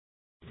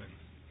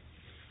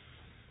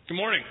Good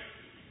morning.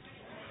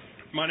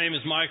 My name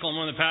is Michael. I'm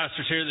one of the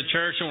pastors here at the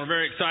church, and we're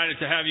very excited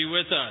to have you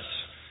with us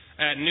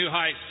at New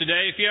Heights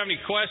today. If you have any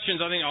questions,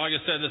 I think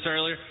August said this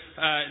earlier,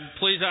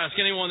 please ask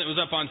anyone that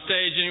was up on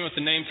stage, anyone with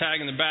the name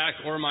tag in the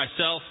back, or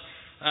myself.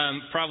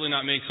 Probably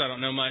not me because I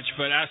don't know much,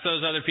 but ask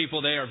those other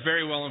people. They are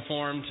very well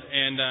informed,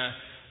 and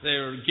they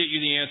will get you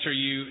the answer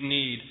you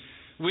need.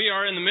 We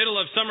are in the middle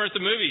of Summer at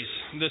the Movies,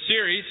 the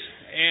series,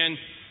 and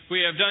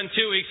we have done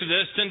 2 weeks of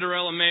this,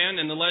 Cinderella Man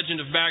and The Legend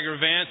of Bagger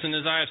Vance, and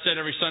as I have said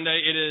every Sunday,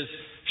 it is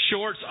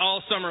shorts all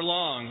summer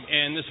long.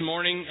 And this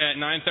morning at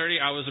 9:30,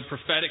 I was a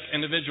prophetic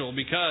individual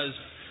because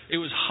it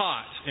was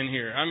hot in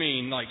here. I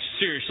mean, like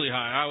seriously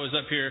hot. I was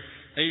up here.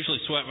 I usually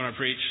sweat when I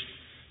preach.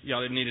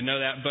 Y'all didn't need to know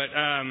that, but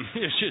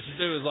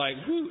it was like,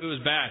 whoo, it was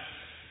bad.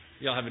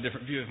 Y'all have a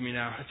different view of me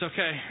now. It's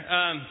okay.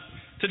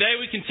 Today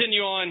we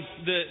continue on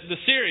the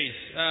series,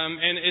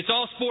 and it's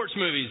all sports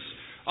movies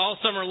all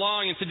summer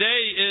long, and today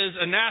is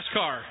a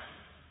NASCAR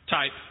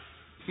type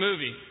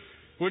movie,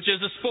 which is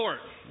a sport,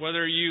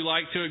 whether you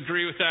like to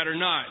agree with that or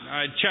not.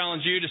 I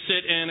challenge you to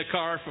sit in a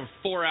car for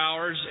 4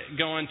 hours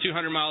going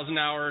 200 miles an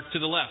hour to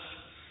the left.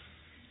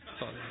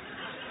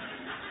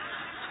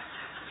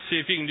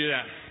 See if you can do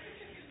that.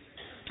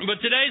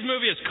 But today's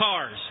movie is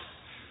Cars.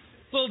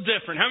 A little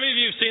different. How many of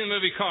you have seen the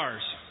movie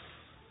Cars?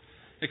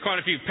 Quite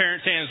a few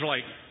parents' hands were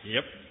like,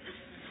 yep.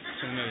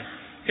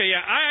 Okay,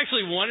 yeah, I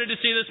actually wanted to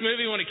see this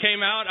movie when it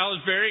came out. I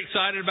was very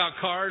excited about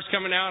Cars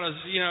coming out.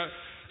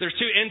 There's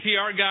two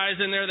NPR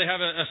guys in there. They have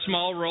a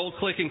small role,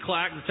 Click and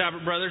Clack, the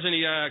Tappert Brothers.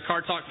 Any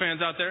Car Talk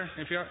fans out there?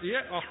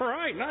 Yeah, all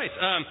right, nice.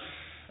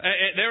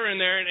 They were in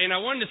there, and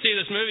I wanted to see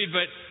this movie,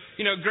 but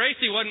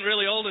Gracie wasn't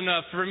really old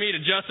enough for me to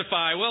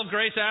justify. Well,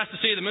 Grace asked to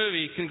see the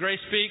movie. Can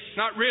Grace speak?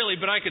 Not really,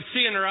 but I could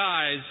see in her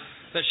eyes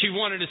that she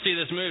wanted to see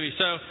this movie.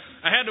 So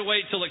I had to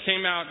wait till it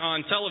came out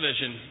on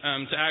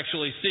television to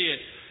actually see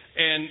it,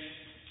 and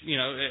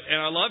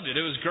I loved it.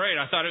 It was great.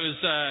 I thought it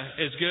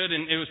was good,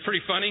 and it was pretty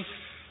funny.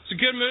 It's a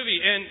good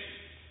movie, and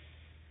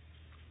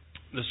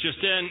this just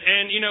in.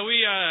 And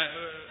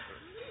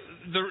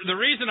the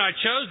reason I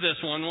chose this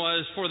one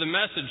was for the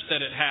message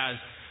that it has.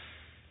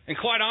 And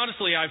quite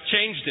honestly, I've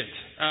changed it.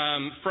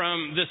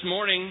 From this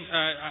morning,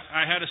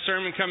 I had a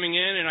sermon coming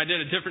in, and I did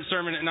a different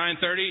sermon at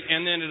 9:30,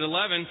 and then at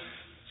 11,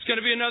 it's going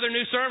to be another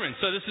new sermon.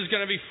 So this is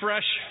going to be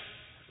fresh,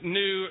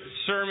 new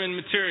sermon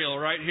material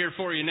right here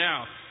for you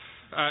now.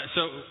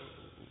 So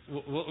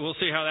we'll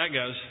see how that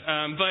goes.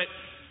 But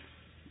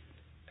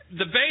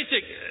the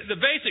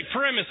basic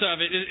premise of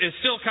it is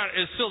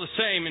still the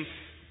same, and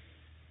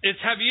it's: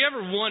 have you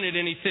ever wanted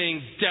anything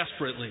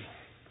desperately?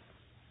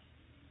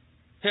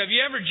 Have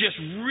you ever just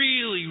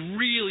really,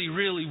 really,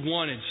 really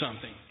wanted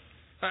something?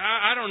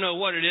 I don't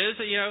know what it is.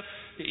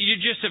 You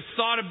just have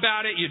thought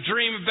about it. You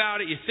dream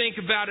about it. You think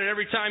about it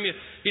every time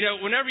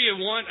whenever you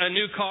want a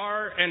new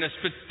car and a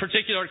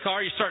particular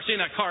car, you start seeing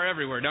that car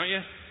everywhere, don't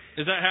you?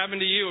 Does that happen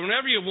to you?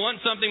 Whenever you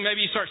want something, maybe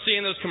you start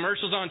seeing those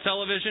commercials on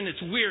television. It's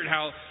weird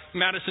how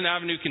Madison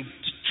Avenue can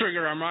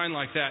trigger our mind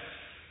like that.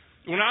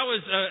 When I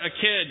was a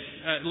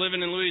kid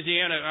living in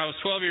Louisiana, I was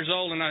 12 years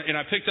old, and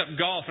I picked up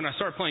golf, and I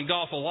started playing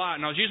golf a lot,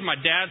 and I was using my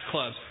dad's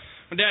clubs.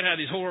 My dad had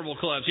these horrible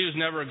clubs. He was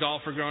never a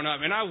golfer growing up,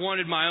 and I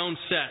wanted my own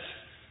set.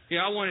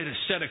 I wanted a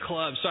set of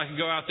clubs so I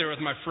could go out there with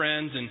my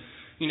friends and,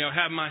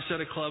 have my set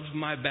of clubs in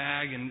my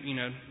bag and,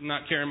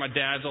 not carry my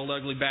dad's old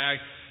ugly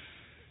bag.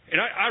 And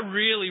I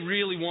really,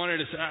 really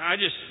wanted to. I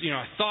just,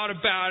 I thought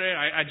about it.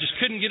 I just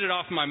couldn't get it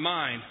off my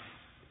mind.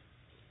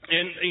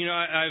 And,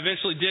 I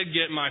eventually did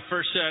get my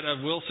first set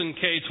of Wilson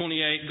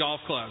K28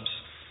 golf clubs.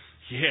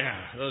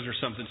 Yeah, those are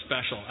something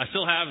special. I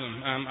still have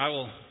them. I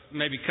will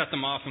maybe cut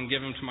them off and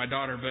give them to my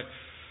daughter, but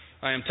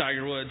I am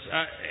Tiger Woods.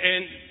 I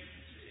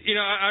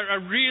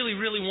really,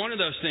 really wanted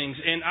those things.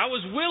 And I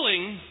was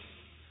willing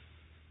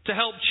to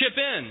help chip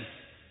in,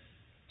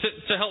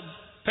 to help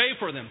pay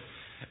for them.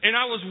 And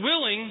I was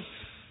willing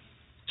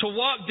to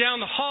walk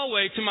down the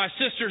hallway to my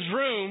sister's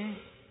room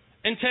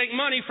and take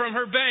money from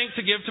her bank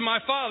to give to my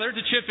father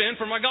to chip in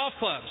for my golf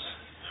clubs.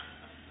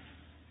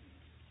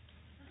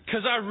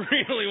 Because I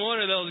really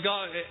wanted those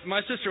my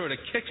sister would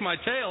have kicked my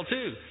tail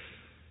too.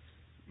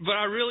 But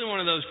I really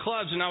wanted those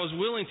clubs, and I was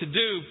willing to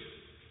do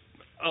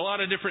a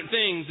lot of different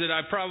things that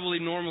I probably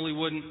normally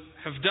wouldn't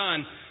have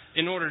done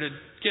in order to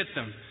get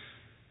them.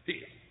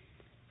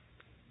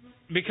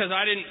 Because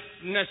I didn't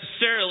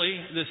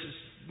necessarily,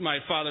 my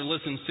father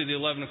listens to the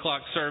 11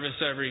 o'clock service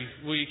every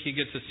week. He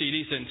gets a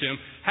CD sent to him.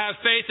 Have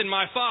faith in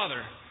my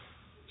father.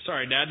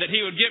 Sorry, Dad, that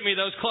he would get me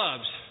those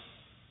clubs.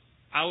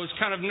 I was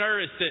kind of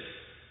nervous that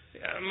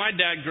my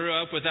dad grew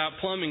up without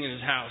plumbing in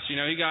his house. He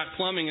got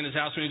plumbing in his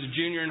house when he was a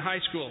junior in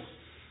high school.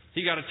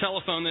 He got a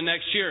telephone the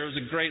next year. It was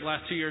a great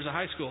last 2 years of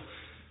high school.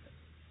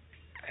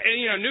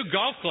 And, new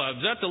golf clubs,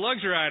 that's a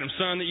luxury item,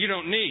 son, that you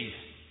don't need.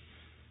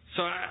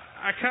 So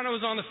I kind of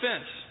was on the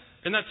fence.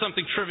 And that's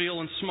something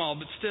trivial and small,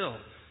 but still,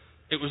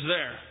 it was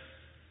there.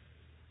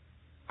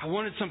 I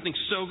wanted something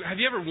have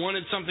you ever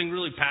wanted something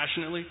really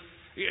passionately?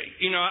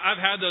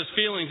 I've had those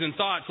feelings and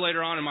thoughts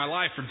later on in my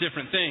life for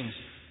different things.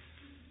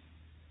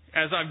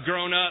 As I've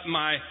grown up,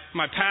 my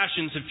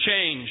passions have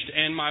changed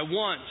and my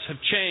wants have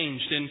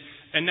changed,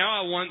 and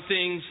now I want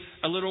things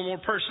a little more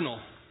personal.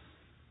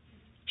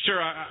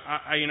 Sure,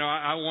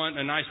 I want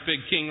a nice big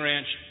King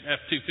Ranch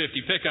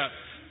F-250 pickup,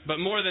 but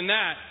more than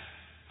that,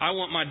 I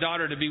want my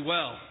daughter to be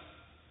well.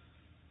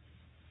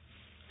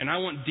 And I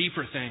want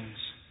deeper things.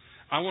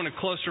 I want a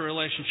closer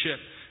relationship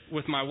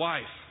with my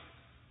wife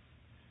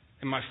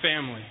and my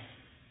family.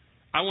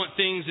 I want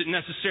things that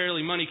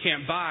necessarily money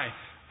can't buy.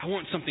 I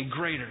want something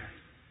greater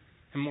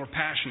and more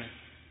passionate.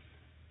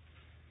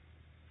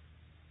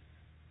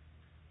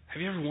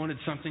 Have you ever wanted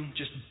something?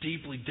 Just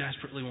deeply,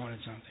 desperately wanted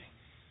something?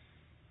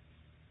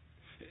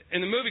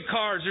 In the movie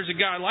Cars, there's a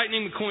guy,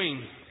 Lightning McQueen,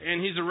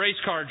 and he's a race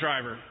car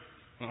driver.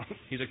 Well,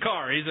 he's a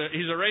car.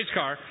 He's a race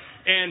car,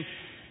 and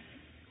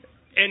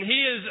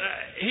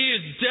he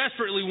is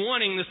desperately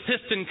wanting this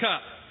Piston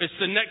Cup. It's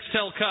the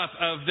Nextel Cup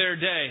of their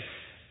day.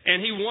 And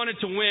he wanted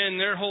to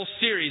win their whole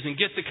series and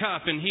get the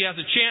cup, and he has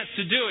a chance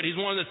to do it. He's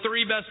one of the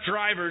 3 best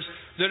drivers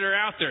that are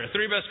out there,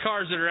 3 best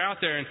cars that are out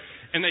there.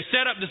 And they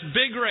set up this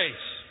big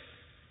race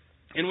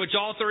in which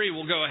all 3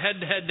 will go a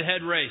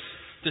head-to-head race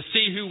to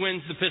see who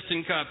wins the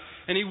Piston Cup.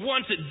 And he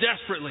wants it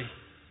desperately.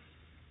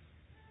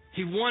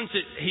 He wants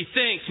it, he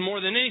thinks, more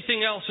than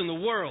anything else in the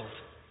world.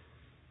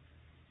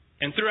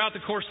 And throughout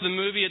the course of the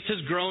movie, it's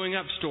his growing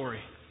up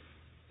story.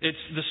 It's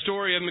the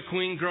story of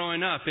McQueen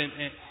growing up.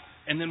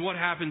 And then what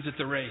happens at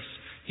the race?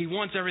 He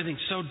wants everything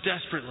so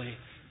desperately.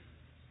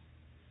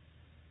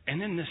 And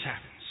then this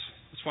happens.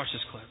 Let's watch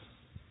this clip.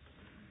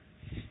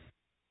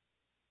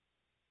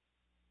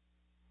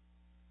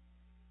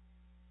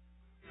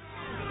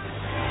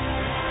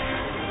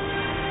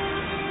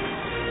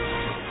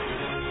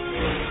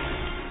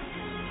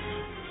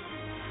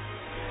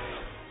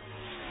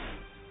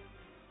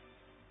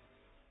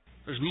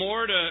 There's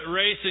more to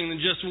racing than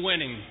just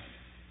winning,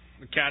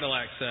 the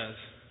Cadillac says.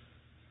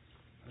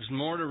 There's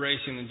more to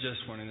racing than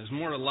just winning. There's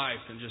more to life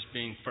than just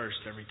being first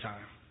every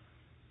time.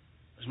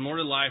 There's more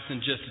to life than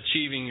just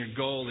achieving your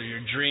goal or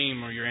your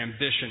dream or your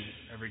ambition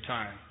every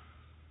time.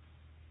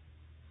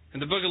 In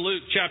the book of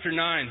Luke, chapter 9,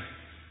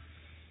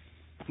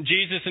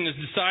 Jesus and his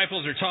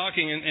disciples are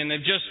talking, and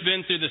they've just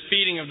been through the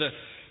feeding of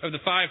the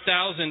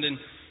 5,000,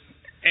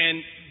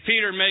 and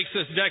Peter makes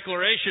this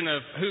declaration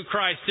of who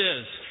Christ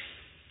is.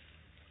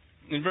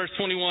 In verse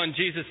 21,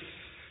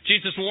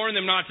 Jesus warned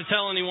them not to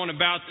tell anyone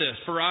about this.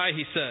 For I,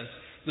 he says,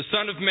 the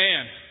Son of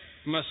Man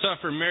must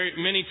suffer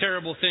many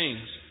terrible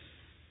things.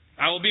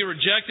 I will be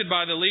rejected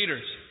by the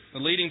leaders, the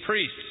leading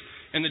priests,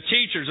 and the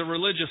teachers of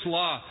religious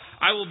law.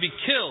 I will be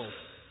killed,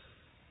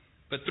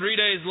 but 3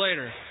 days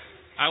later,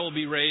 I will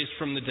be raised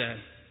from the dead.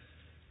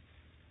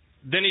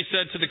 Then he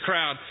said to the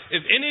crowd,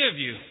 if any of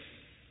you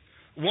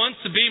wants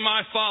to be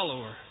my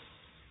follower,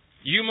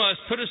 you must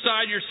put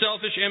aside your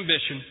selfish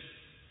ambition,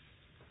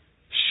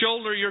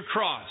 shoulder your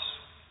cross,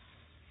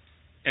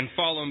 and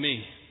follow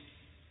me.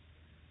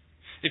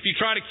 If you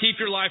try to keep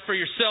your life for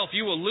yourself,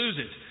 you will lose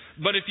it.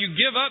 But if you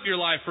give up your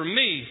life for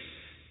me,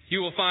 you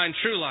will find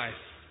true life.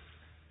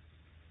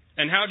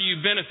 And how do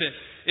you benefit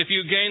if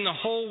you gain the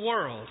whole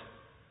world,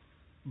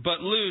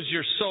 but lose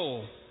your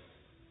soul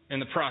in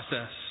the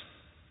process?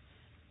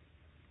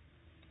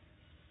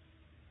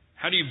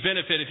 How do you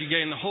benefit if you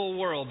gain the whole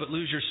world, but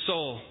lose your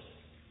soul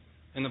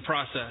in the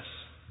process?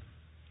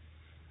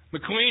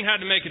 McQueen had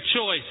to make a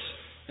choice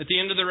at the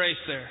end of the race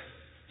there.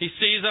 He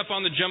sees up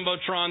on the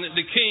Jumbotron that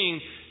the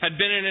king had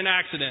been in an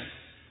accident.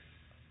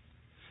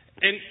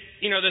 And,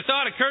 the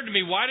thought occurred to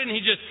me, why didn't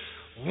he just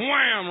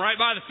wham, right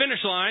by the finish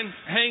line,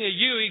 hang a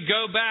U-ey,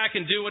 go back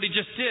and do what he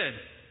just did?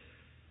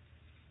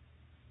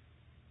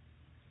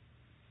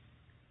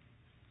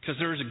 Because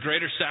there was a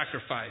greater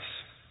sacrifice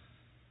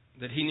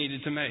that he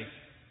needed to make,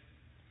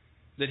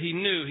 that he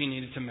knew he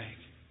needed to make.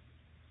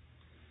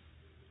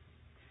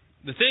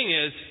 The thing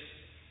is,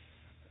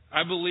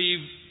 I believe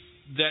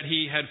that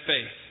he had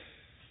faith.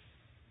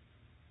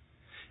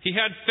 He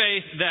had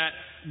faith that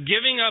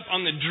giving up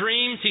on the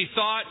dreams he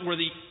thought were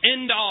the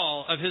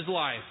end-all of his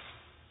life,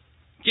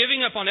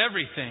 giving up on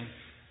everything,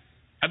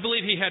 I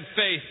believe he had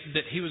faith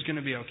that he was going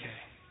to be okay.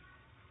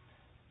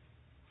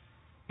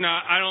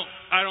 Now,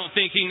 I don't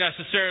think he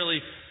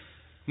necessarily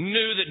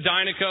knew that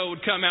Dynaco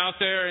would come out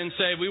there and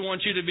say, we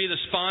want you to be the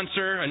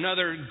sponsor,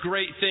 another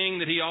great thing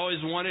that he always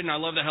wanted. And I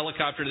love the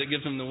helicopter that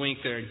gives him the wink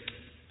there.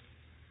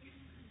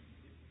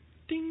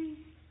 Ding.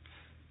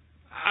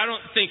 I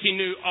don't think he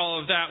knew all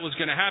of that was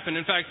going to happen.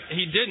 In fact,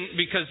 he didn't,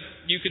 because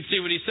you could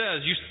see what he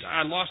says.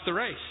 I lost the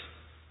race.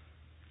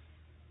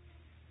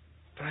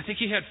 But I think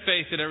he had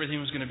faith that everything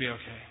was going to be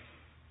okay.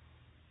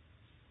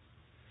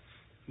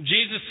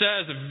 Jesus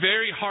says a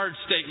very hard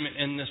statement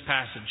in this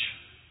passage.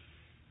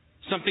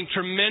 Something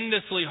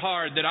tremendously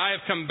hard that I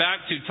have come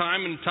back to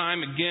time and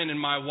time again in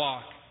my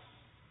walk.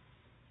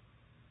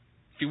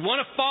 If you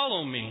want to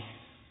follow me,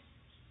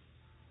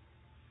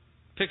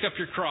 pick up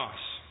your cross.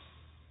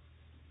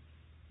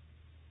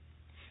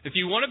 If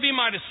you want to be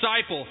my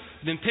disciple,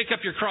 then pick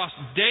up your cross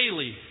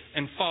daily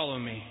and follow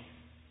me.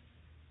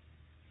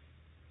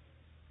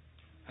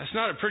 That's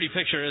not a pretty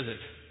picture, is it?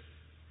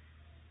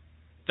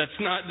 That's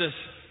not this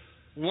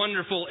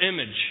wonderful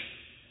image.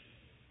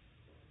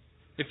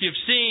 If you've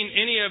seen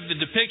any of the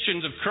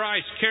depictions of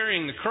Christ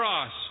carrying the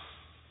cross,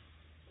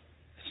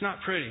 it's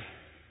not pretty.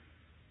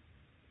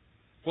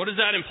 What does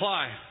that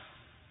imply?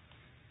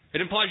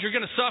 It implies you're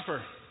going to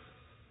suffer.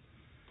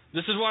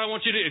 This is what I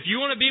want you to do. If you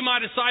want to be my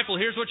disciple,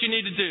 here's what you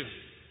need to do.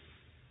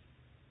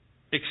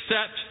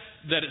 Accept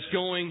that it's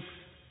going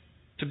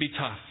to be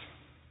tough.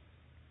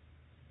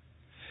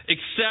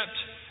 Accept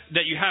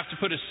that you have to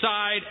put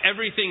aside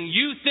everything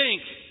you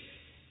think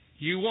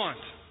you want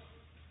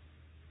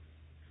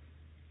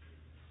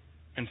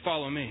and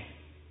follow me.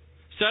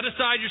 Set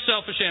aside your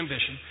selfish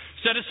ambition.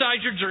 Set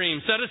aside your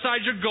dreams. Set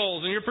aside your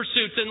goals and your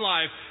pursuits in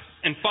life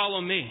and follow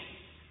me.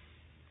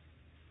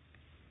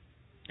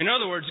 In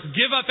other words,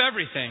 give up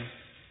everything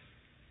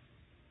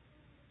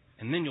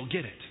and then you'll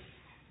get it.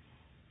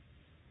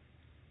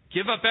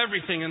 Give up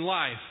everything in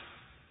life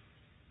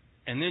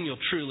and then you'll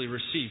truly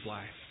receive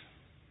life.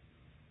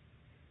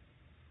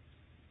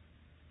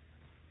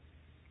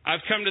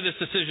 I've come to this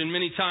decision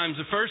many times.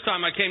 The first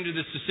time I came to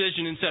this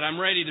decision and said, I'm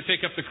ready to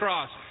pick up the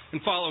cross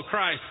and follow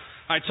Christ,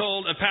 I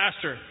told a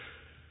pastor,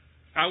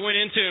 I went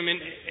into him,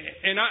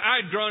 and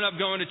I'd grown up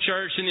going to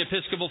church in the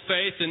Episcopal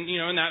faith, and,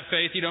 in that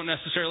faith, you don't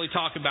necessarily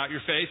talk about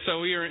your faith. So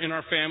we were in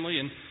our family,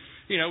 and,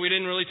 we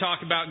didn't really talk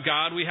about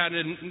God. We had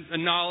a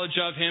knowledge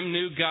of Him,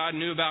 knew God,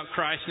 knew about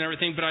Christ and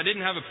everything, but I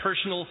didn't have a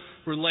personal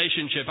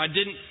relationship. I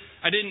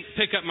didn't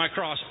pick up my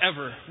cross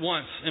ever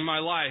once in my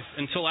life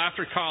until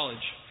after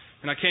college.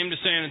 And I came to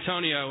San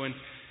Antonio, and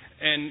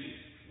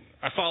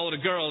I followed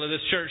a girl to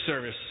this church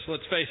service.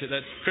 Let's face it,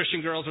 that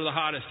Christian girls are the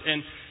hottest.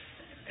 And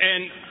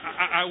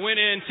I went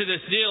into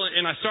this deal,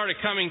 and I started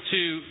coming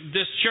to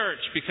this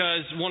church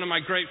because one of my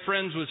great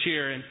friends was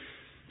here, and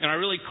I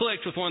really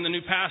clicked with one of the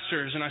new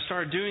pastors, and I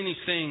started doing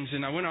these things,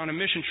 and I went on a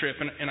mission trip,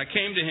 and I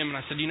came to him, and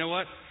I said, you know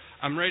what?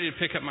 I'm ready to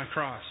pick up my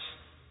cross.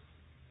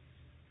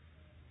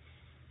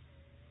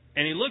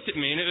 And he looked at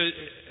me, and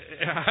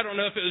I don't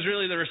know if it was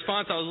really the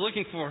response I was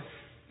looking for.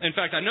 In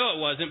fact, I know it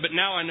wasn't, but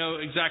now I know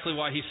exactly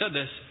why he said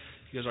this.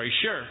 He goes, are you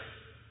sure? I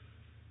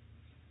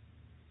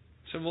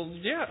said, well,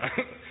 yeah.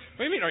 What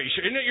do you mean, are you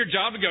sure? Isn't it your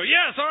job to go,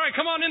 yes, all right,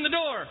 come on in the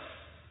door?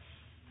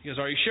 He goes,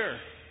 are you sure?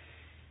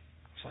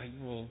 It's like,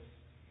 well,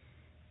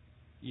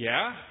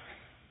 yeah.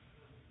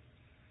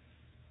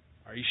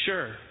 Are you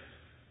sure?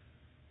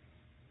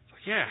 It's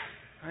like, yeah,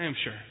 I am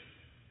sure.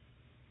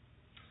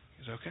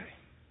 He goes, okay.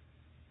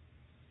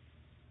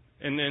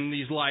 And then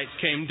these lights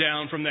came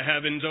down from the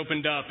heavens,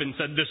 opened up, and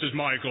said, this is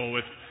Michael,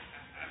 with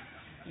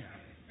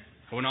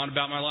going on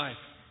about my life.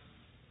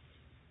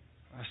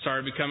 I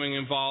started becoming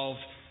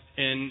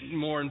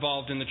more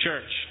involved in the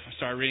church. I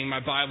started reading my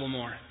Bible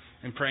more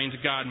and praying to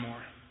God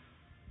more.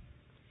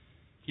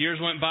 Years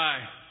went by.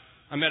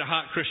 I met a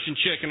hot Christian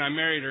chick, and I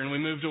married her, and we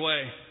moved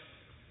away.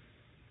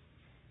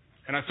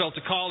 And I felt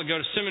a call to go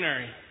to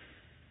seminary.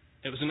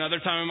 It was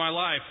another time in my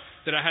life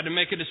that I had to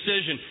make a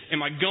decision.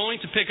 Am I going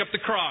to pick up the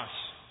cross?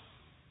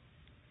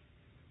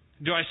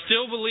 Do I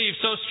still believe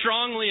so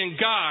strongly in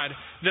God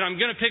that I'm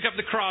going to pick up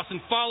the cross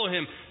and follow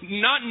Him,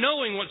 not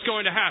knowing what's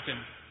going to happen?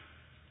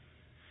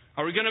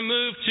 Are we going to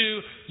move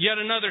to yet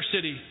another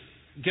city,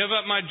 give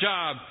up my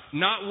job,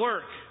 not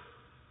work,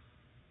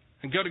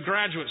 and go to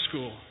graduate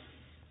school?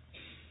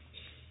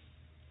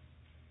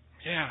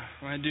 Yeah,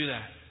 I'm going to do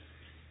that.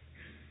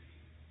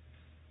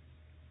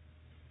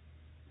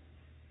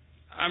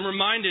 I'm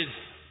reminded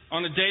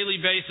on a daily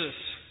basis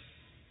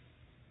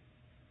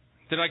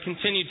that I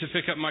continue to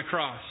pick up my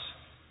cross.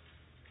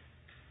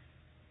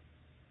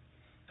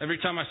 Every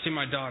time I see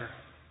my daughter.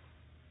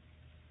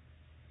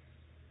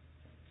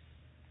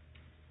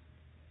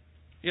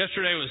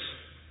 Yesterday was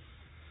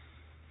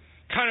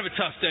kind of a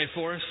tough day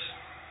for us.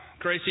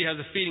 Gracie has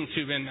a feeding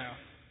tube in now.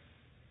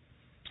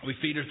 We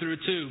feed her through a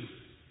tube.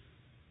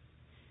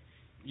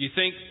 You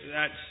think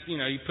that's,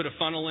 you put a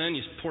funnel in,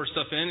 you pour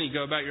stuff in, and you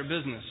go about your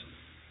business.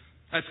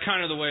 That's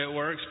kind of the way it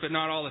works, but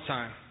not all the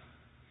time.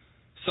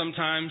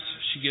 Sometimes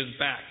she gives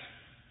back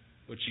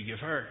what you give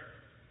her.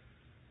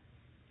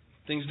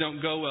 Things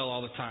don't go well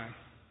all the time.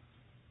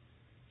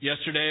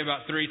 Yesterday,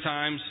 about 3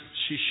 times,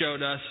 she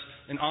showed us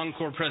an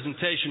encore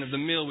presentation of the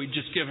meal we'd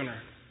just given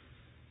her.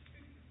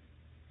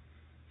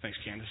 Thanks,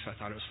 Candace. I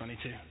thought it was funny,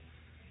 too.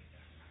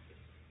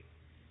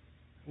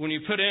 When you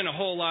put in a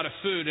whole lot of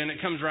food and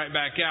it comes right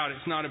back out,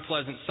 it's not a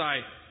pleasant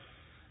sight.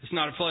 It's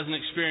not a pleasant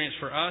experience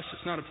for us.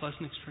 It's not a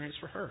pleasant experience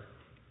for her.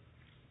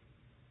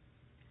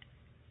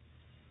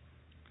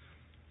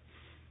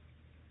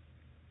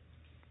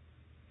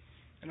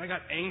 And I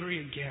got angry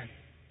again.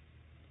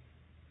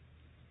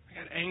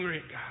 I got angry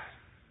at God.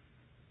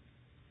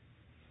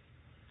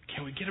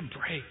 Can we get a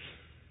break?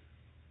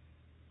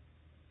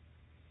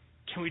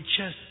 Can we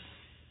just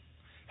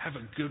have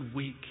a good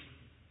week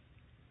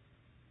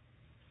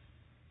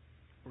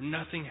where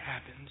nothing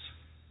happens?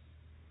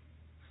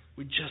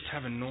 We just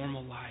have a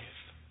normal life.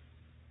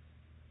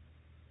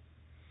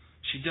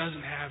 She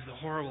doesn't have the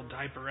horrible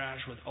diaper rash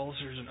with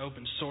ulcers and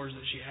open sores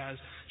that she has.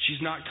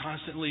 She's not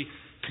constantly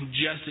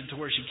congested to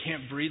where she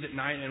can't breathe at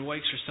night and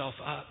wakes herself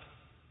up.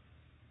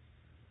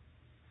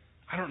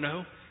 I don't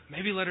know.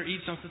 Maybe let her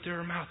eat something through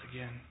her mouth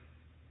again.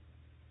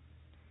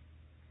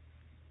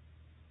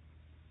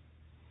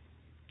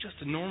 Just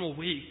a normal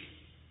week.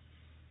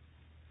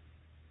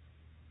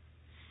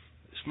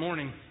 This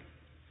morning,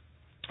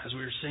 as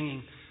we were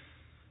singing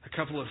a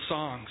couple of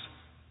songs,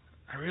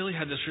 I really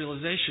had this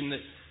realization that,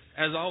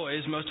 as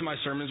always, most of my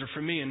sermons are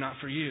for me and not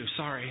for you.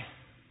 Sorry.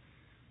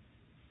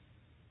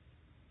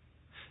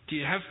 Do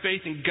you have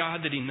faith in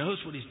God that He knows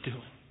what He's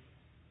doing?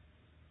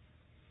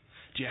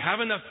 Do you have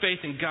enough faith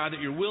in God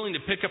that you're willing to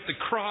pick up the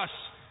cross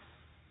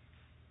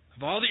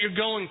of all that you're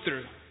going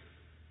through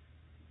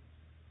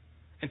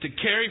and to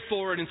carry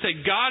forward and say,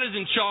 God is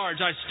in charge.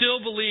 I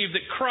still believe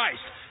that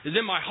Christ is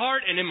in my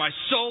heart and in my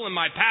soul and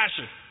my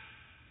passion.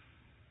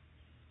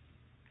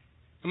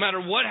 No matter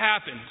what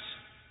happens.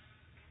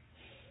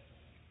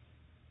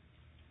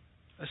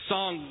 A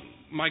song,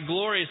 My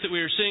Glorious, that we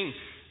were singing,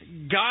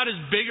 God is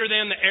bigger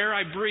than the air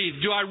I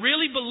breathe. Do I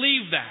really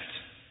believe that?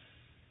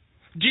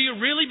 Do you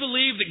really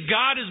believe that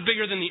God is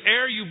bigger than the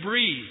air you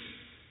breathe?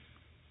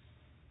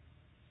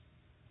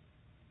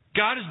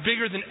 God is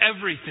bigger than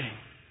everything.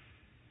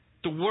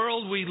 The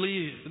world we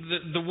leave,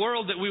 the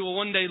world that we will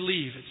one day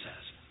leave, it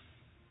says.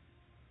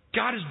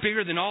 God is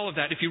bigger than all of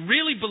that. If you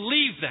really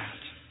believe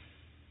that,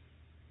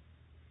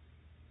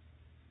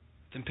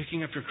 then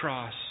picking up your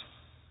cross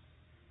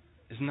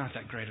is not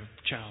that great of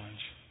a challenge.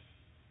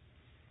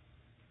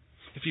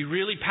 If you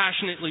really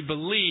passionately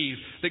believe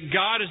that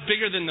God is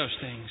bigger than those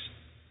things,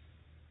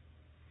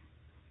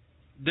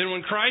 then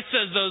when Christ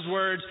says those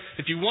words,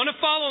 if you want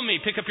to follow me,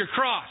 pick up your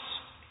cross.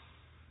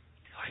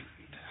 Like,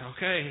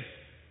 okay.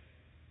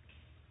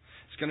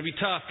 It's going to be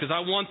tough because I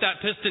want that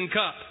piston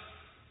cup.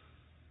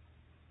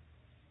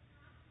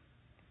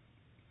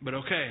 But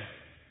okay.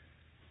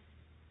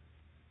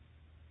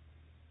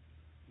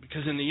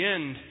 Because in the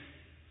end,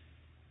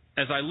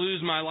 as I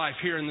lose my life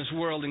here in this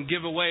world and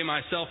give away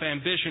my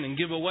self-ambition and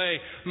give away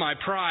my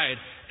pride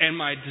and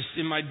my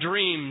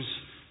dreams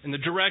and the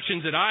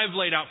directions that I've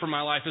laid out for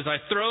my life, as I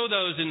throw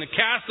those and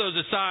cast those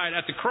aside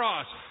at the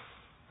cross,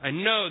 I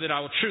know that I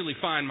will truly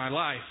find my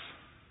life.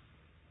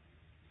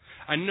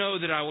 I know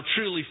that I will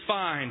truly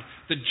find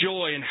the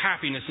joy and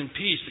happiness and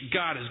peace that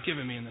God has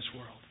given me in this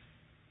world.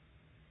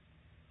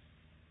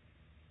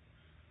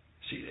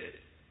 See,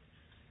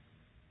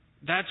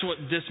 that's what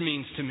this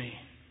means to me.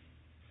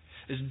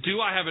 Is,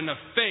 do I have enough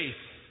faith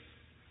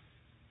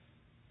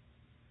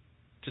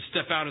to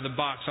step out of the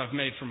box I've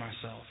made for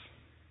myself?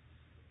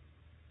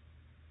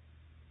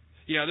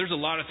 Yeah, there's a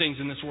lot of things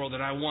in this world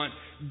that I want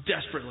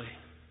desperately.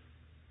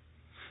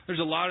 There's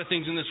a lot of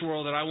things in this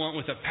world that I want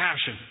with a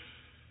passion.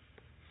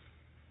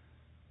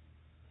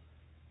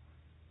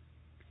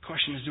 The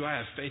question is, do I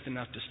have faith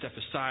enough to step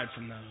aside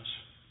from those?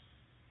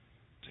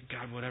 Say,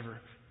 God, whatever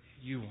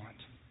you want.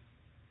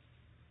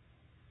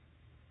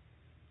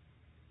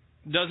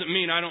 It doesn't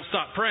mean I don't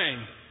stop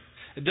praying.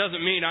 It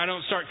doesn't mean I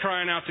don't start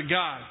crying out to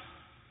God.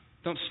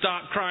 Don't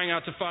stop crying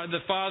out to the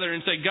Father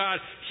and say, God,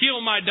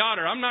 heal my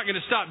daughter. I'm not going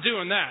to stop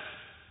doing that.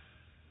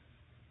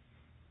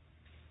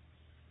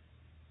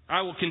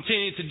 I will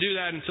continue to do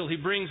that until He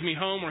brings me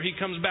home or He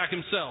comes back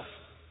Himself.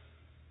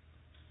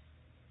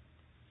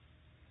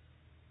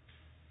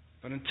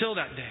 But until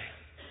that day,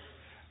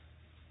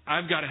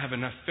 I've got to have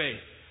enough faith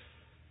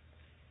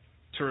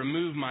to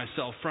remove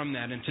myself from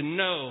that and to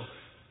know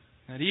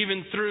that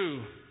even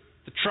through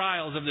the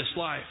trials of this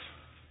life,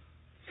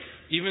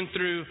 even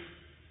through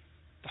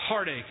the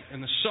heartache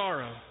and the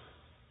sorrow,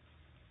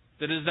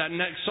 that as that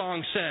next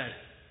song said,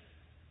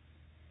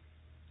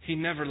 He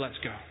never lets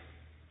go.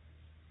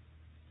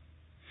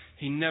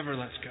 He never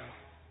lets go.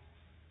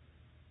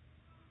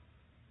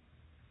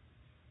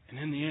 And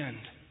in the end,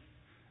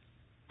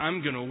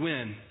 I'm going to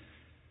win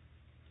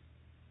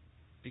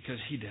because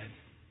He did.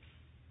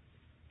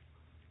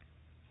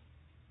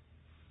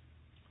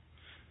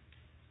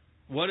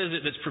 What is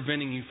it that's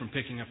preventing you from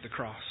picking up the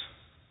cross?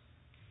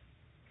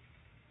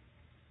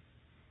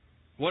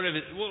 What is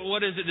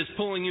it that's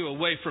pulling you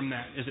away from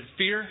that? Is it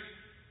fear?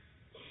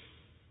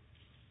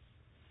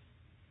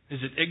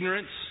 Is it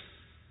ignorance?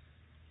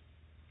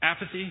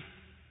 Apathy?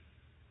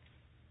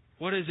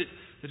 What is it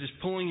that is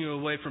pulling you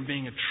away from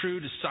being a true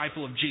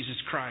disciple of Jesus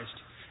Christ?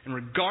 And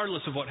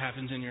regardless of what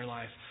happens in your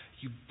life,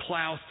 you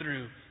plow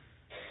through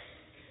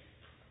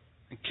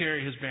and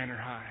carry His banner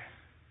high.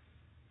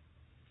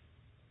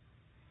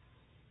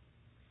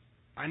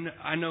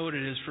 I know what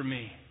it is for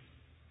me.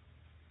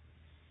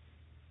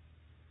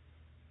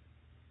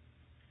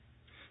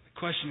 The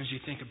question as you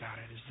think about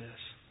it is this.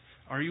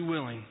 Are you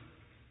willing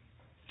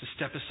to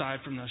step aside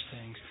from those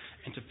things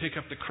and to pick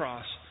up the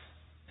cross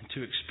and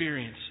to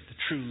experience the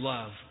true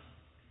love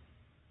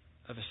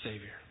of a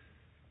Savior?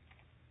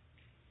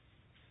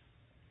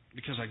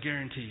 Because I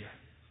guarantee you,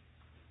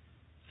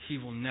 He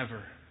will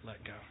never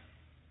let go.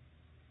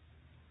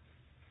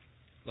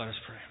 Let us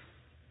pray.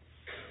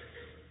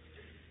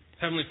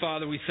 Heavenly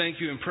Father, we thank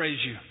You and praise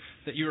You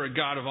that You are a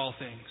God of all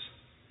things.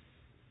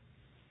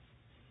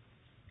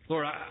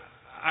 Lord,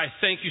 I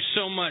thank You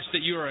so much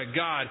that You are a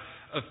God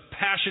of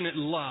passionate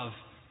love,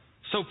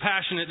 so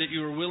passionate that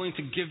you were willing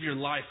to give your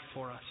life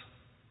for us.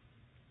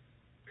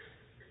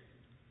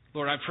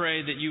 Lord, I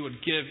pray that you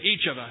would give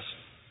each of us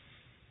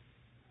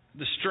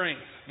the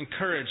strength and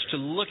courage to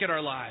look at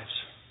our lives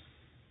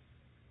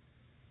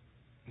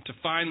and to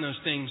find those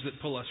things that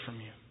pull us from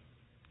you,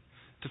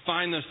 to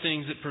find those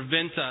things that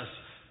prevent us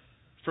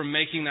from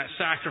making that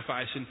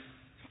sacrifice and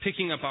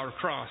picking up our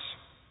cross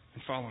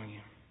and following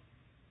you.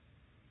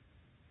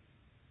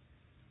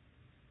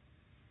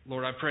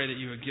 Lord, I pray that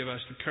you would give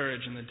us the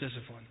courage and the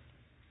discipline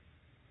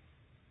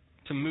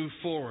to move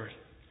forward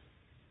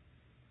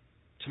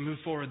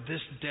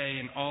this day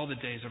and all the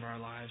days of our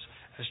lives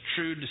as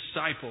true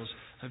disciples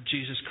of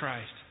Jesus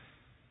Christ.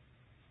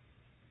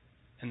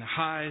 In the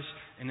highs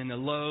and in the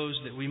lows,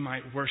 that we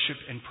might worship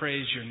and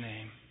praise your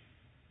name.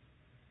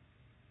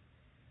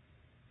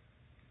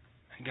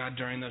 And God,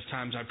 during those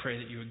times, I pray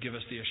that you would give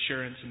us the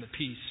assurance and the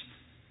peace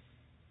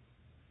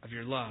of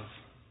your love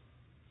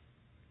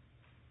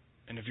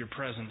and of your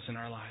presence in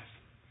our life,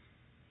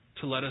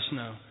 to let us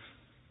know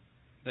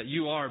that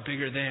you are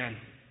bigger than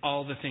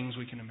all the things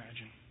we can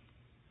imagine,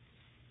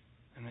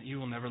 and that you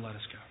will never let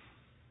us go.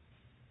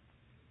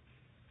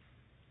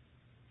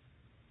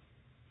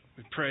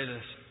 We pray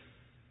this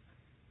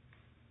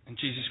in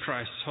Jesus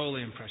Christ's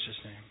holy and precious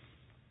name.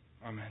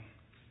 Amen.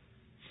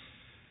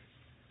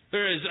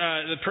 There is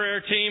the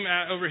prayer team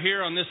over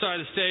here on this side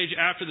of the stage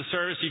after the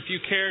service. If you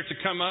care to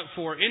come up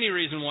for any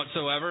reason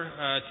whatsoever,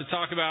 to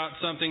talk about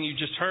something you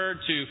just heard,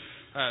 to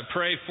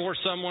pray for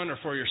someone or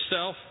for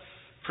yourself,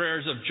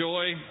 prayers of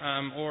joy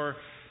or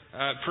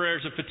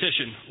prayers of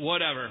petition,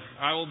 whatever.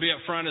 I will be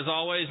up front as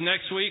always.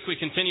 Next week we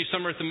continue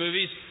Summer at the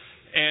Movies,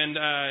 and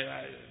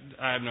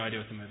I have no idea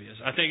what the movie is.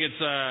 I think it's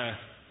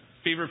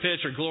Fever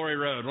Pitch or Glory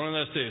Road, one of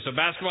those two. So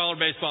basketball or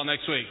baseball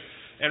next week.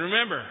 And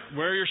remember,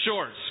 wear your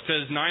shorts,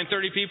 because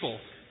 9:30 people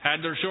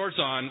had their shorts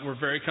on, were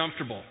very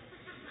comfortable.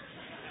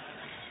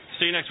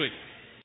 See you next week.